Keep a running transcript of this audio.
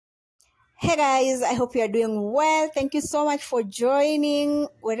Hey guys, I hope you are doing well. Thank you so much for joining.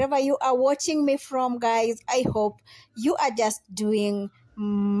 Wherever you are watching me from, guys, I hope you are just doing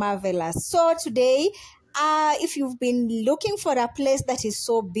marvelous. So today, if you've been looking for a place that is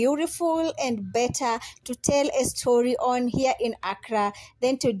so beautiful and better to tell a story on here in Accra,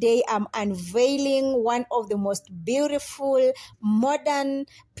 then today I'm unveiling one of the most beautiful modern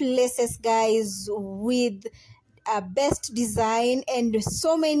places, guys, with best design and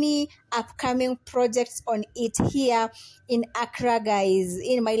so many upcoming projects on it here in Accra, guys.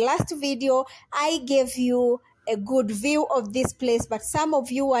 In my last video, I gave you a good view of this place, but some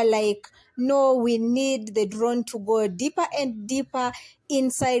of you are like, no, we need the drone to go deeper and deeper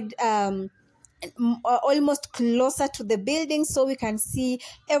inside, almost closer to the building so we can see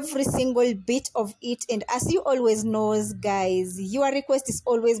every single bit of it. And as you always knows, guys, your request is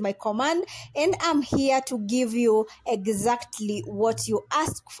always my command, and I'm here to give you exactly what you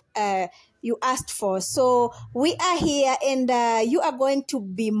asked for. So we are here, and you are going to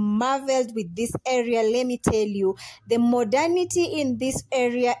be marveled with this area. Let me tell you, the modernity in this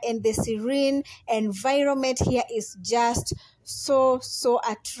area and the serene environment here is just so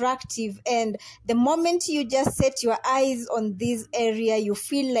attractive. And the moment you just set your eyes on this area, you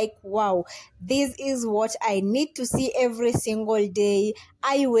feel like, wow, this is what I need to see every single day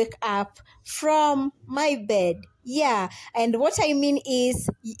I wake up from my bed. Yeah, and what I mean is,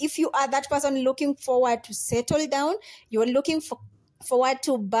 if you are that person looking forward to settle down, you're looking forward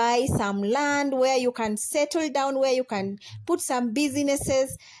to buy some land where you can settle down, where you can put some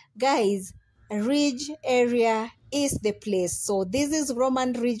businesses, guys, Ridge area is the place. So this is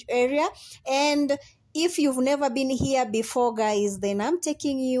Roman Ridge area, and if you've never been here before, guys, then I'm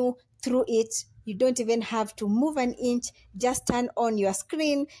taking you through it. You don't even have to move an inch. Just turn on your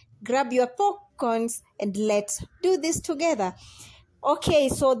screen, grab your popcorns, and let's do this together. Okay,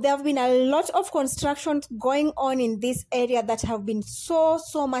 so there have been a lot of construction going on in this area that have been so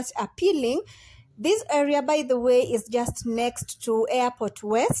much appealing. This area, by the way, is just next to Airport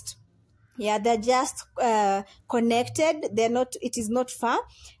West. Yeah, they're just connected. They're not. It is not far,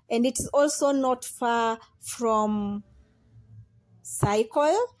 and it is also not far from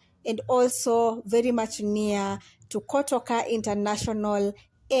Cycle, and also very much near to Kotoka International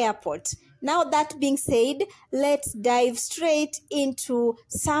Airport. Now, that being said, let's dive straight into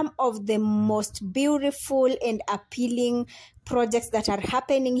some of the most beautiful and appealing projects that are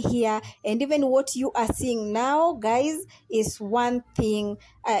happening here. And even what you are seeing now, guys, is one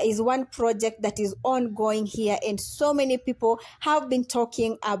project that is ongoing here, and so many people have been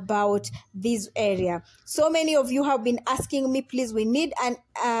talking about this area. So many of you have been asking me, please, we need an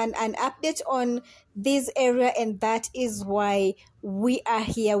update on this area, and that is why we are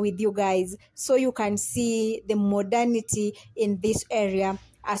here with you guys, so you can see the modernity in this area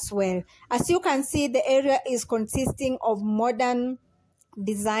as well. As you can see, the area is consisting of modern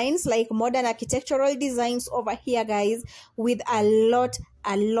designs, like modern architectural designs over here, guys, with a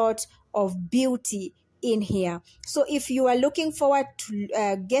lot of beauty in here. So if you are looking forward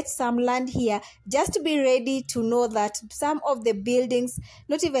to get some land here, just be ready to know that some of the buildings,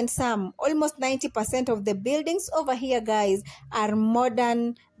 not even some, almost 90% of the buildings over here, guys, are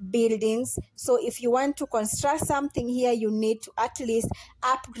modern buildings. So if you want to construct something here, you need to at least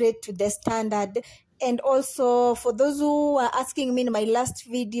upgrade to the standard. And also, for those who are asking me in my last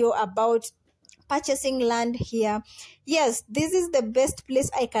video about purchasing land here, yes, this is the best place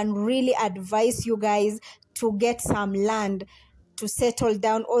I can really advise you guys to get some land to settle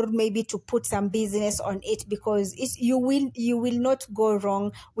down, or maybe to put some business on it, because you will not go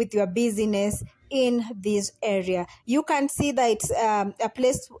wrong with your business in this area. You can see that it's a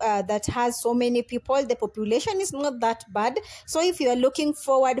place that has so many people. The population is not that bad. So if you are looking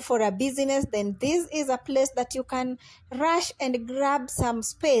forward for a business, then this is a place that you can rush and grab some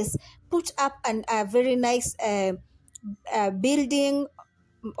space, put up a very nice building,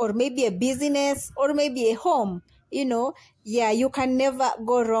 or maybe a business, or maybe a home. You know, yeah, you can never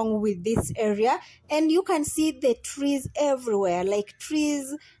go wrong with this area. And you can see the trees everywhere. Like,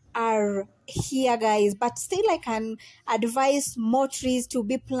 trees are here, guys, but still I can advise more trees to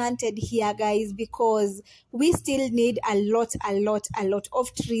be planted here, guys, because we still need a lot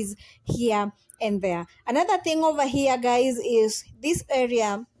of trees here and there. Another thing over here, guys, is this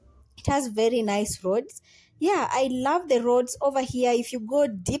area, it has very nice roads. Yeah, I love the roads over here. If you go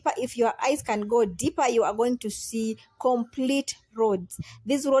deeper, if your eyes can go deeper, you are going to see complete roads.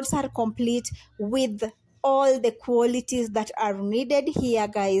 These roads are complete with all the qualities that are needed here,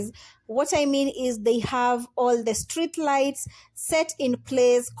 guys. What I mean is, they have all the street lights set in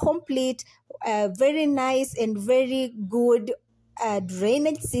place, complete, very nice and very good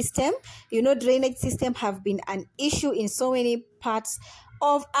drainage system. You know, drainage system have been an issue in so many parts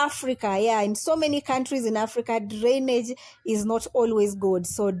of Africa. Yeah, in so many countries in Africa, drainage is not always good.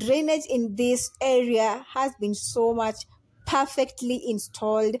 So drainage in this area has been so much perfectly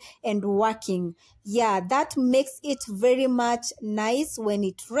installed and working. Yeah, that makes it very much nice when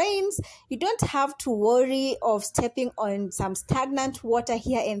it rains. You don't have to worry of stepping on some stagnant water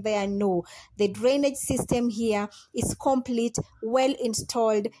here and there. No, the drainage system here is complete, well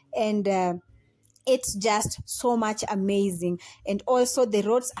installed, and it's just so much amazing. And also the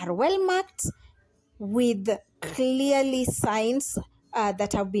roads are well marked with clearly signs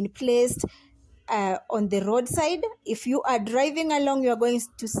that have been placed on the roadside. If you are driving along, you are going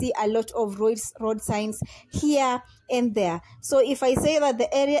to see a lot of road signs here and there. So if I say that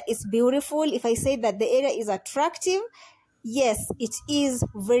the area is beautiful, if I say that the area is attractive, yes, it is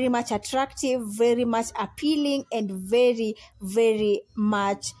very much attractive, very much appealing, and very, very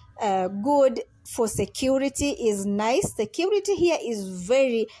much good for security. Is nice. Security here is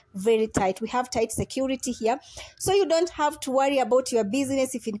very, very tight. We have tight security here, so you don't have to worry about your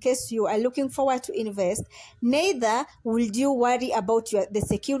business if in case you are looking forward to invest. Neither will you worry about the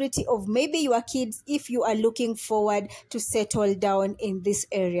security of maybe your kids if you are looking forward to settle down in this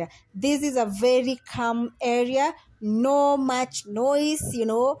area. This is a very calm area, no much noise, you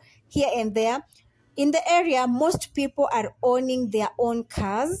know, here and there. In the area, most people are owning their own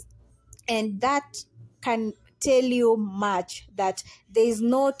cars, and that can tell you much that there is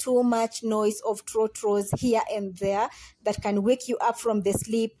no too much noise of trotros here and there that can wake you up from the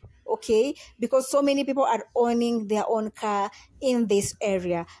sleep, okay? Because so many people are owning their own car in this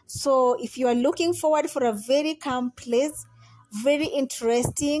area. So if you are looking forward for a very calm place, very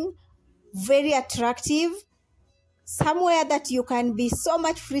interesting, very attractive, somewhere that you can be so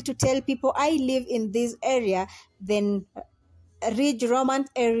much free to tell people I live in this area, then Ridge Romance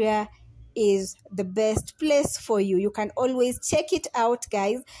area is the best place for you. You can always check it out,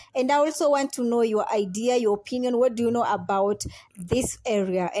 guys. And I also want to know your idea, your opinion. What do you know about this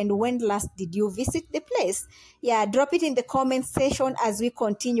area, and when last did you visit the place? Yeah, drop it in the comment section as we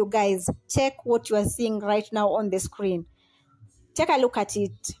continue, guys. Check what you are seeing right now on the screen. Take a look at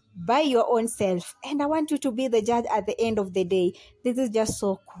it by your own self, and I want you to be the judge at the end of the day. This is just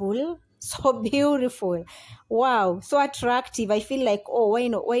so cool, so beautiful. Wow, so attractive. I feel like, oh,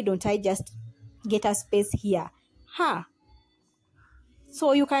 why don't I just get a space here?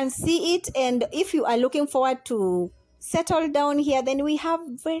 So you can see it, and if you are looking forward to settle down here, then we have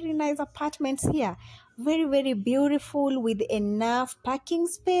very nice apartments here. Very, very beautiful, with enough parking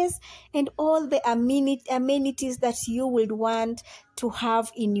space and all the amenities that you would want to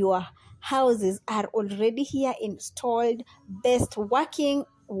have in your houses are already here installed, best working.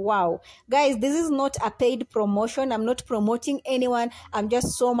 Wow, guys, this is not a paid promotion. I'm not promoting anyone. I'm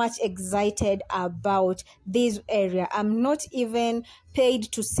just so much excited about this area. I'm not even paid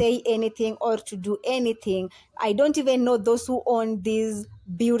to say anything or to do anything. I don't even know those who own these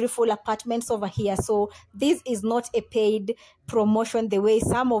beautiful apartments over here. So this is not a paid promotion the way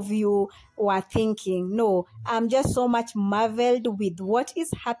some of you were thinking. No, I'm just so much marveled with what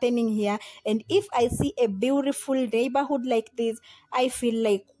is happening here. And if I see a beautiful neighborhood like this, I feel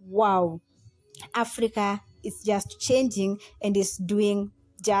like, wow, Africa is just changing and is doing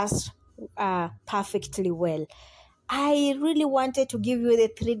just perfectly well. I really wanted to give you the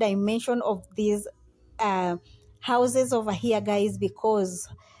 3 dimension of these houses over here, guys, because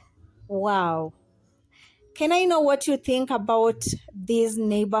wow. Can I know what you think about this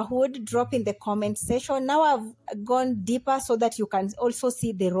neighborhood? Drop in the comment section. Now I've gone deeper so that you can also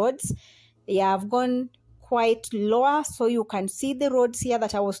see the roads. Yeah, I've gone quite lower so you can see the roads here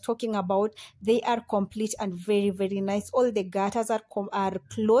that I was talking about. They are complete and very, very nice. All the gutters are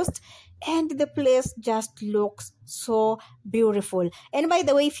closed, and the place just looks so beautiful. And by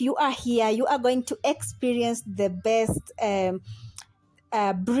the way, if you are here, you are going to experience the best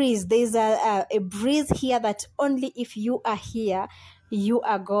breeze. There's a breeze here that only if you are here, you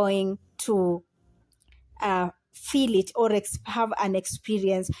are going to feel it or have an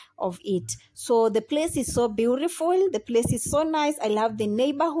experience of it. So the place is so beautiful. The place is so nice. I love the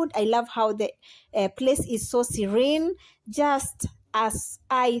neighborhood. I love how the place is so serene, just as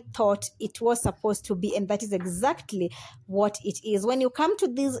I thought it was supposed to be, and that is exactly what it is. When you come to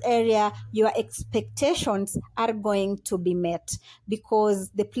this area, your expectations are going to be met because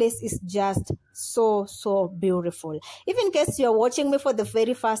the place is just so beautiful. If in case you're watching me for the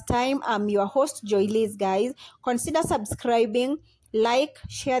very first time, I'm your host, Joy Liz, guys. Consider subscribing, like,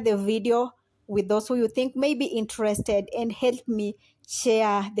 share the video with those who you think may be interested, and help me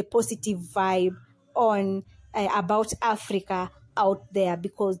share the positive vibe on about Africa out there,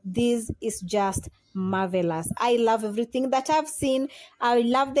 because this is just marvelous. I love everything that I've seen. I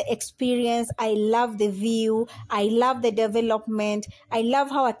love the experience. I love the view. I love the development. I love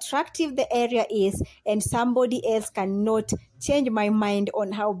how attractive the area is, and somebody else cannot change my mind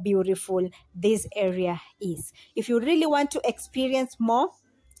on how beautiful this area is. If you really want to experience more,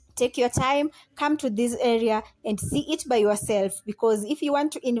 take your time, come to this area and see it by yourself, because if you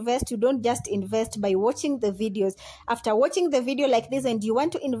want to invest, you don't just invest by watching the videos. After watching the video like this and you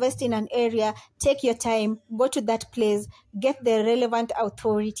want to invest in an area, take your time, go to that place, get the relevant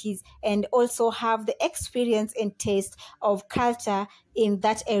authorities, and also have the experience and taste of culture in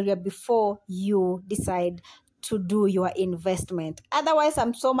that area before you decide to do your investment. Otherwise,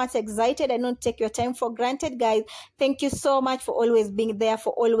 I'm so much excited. I don't take your time for granted, guys. Thank you so much for always being there,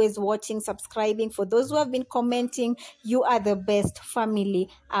 for always watching, subscribing. For those who have been commenting, you are the best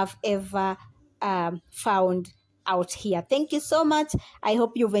family I've ever found out here. Thank you so much. I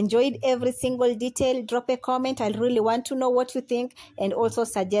hope you've enjoyed every single detail. Drop a comment. I really want to know what you think, and also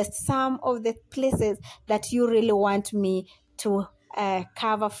suggest some of the places that you really want me to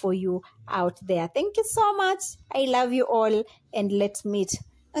cover for you out there. Thank you so much. I love you all, and let's meet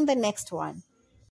on the next one.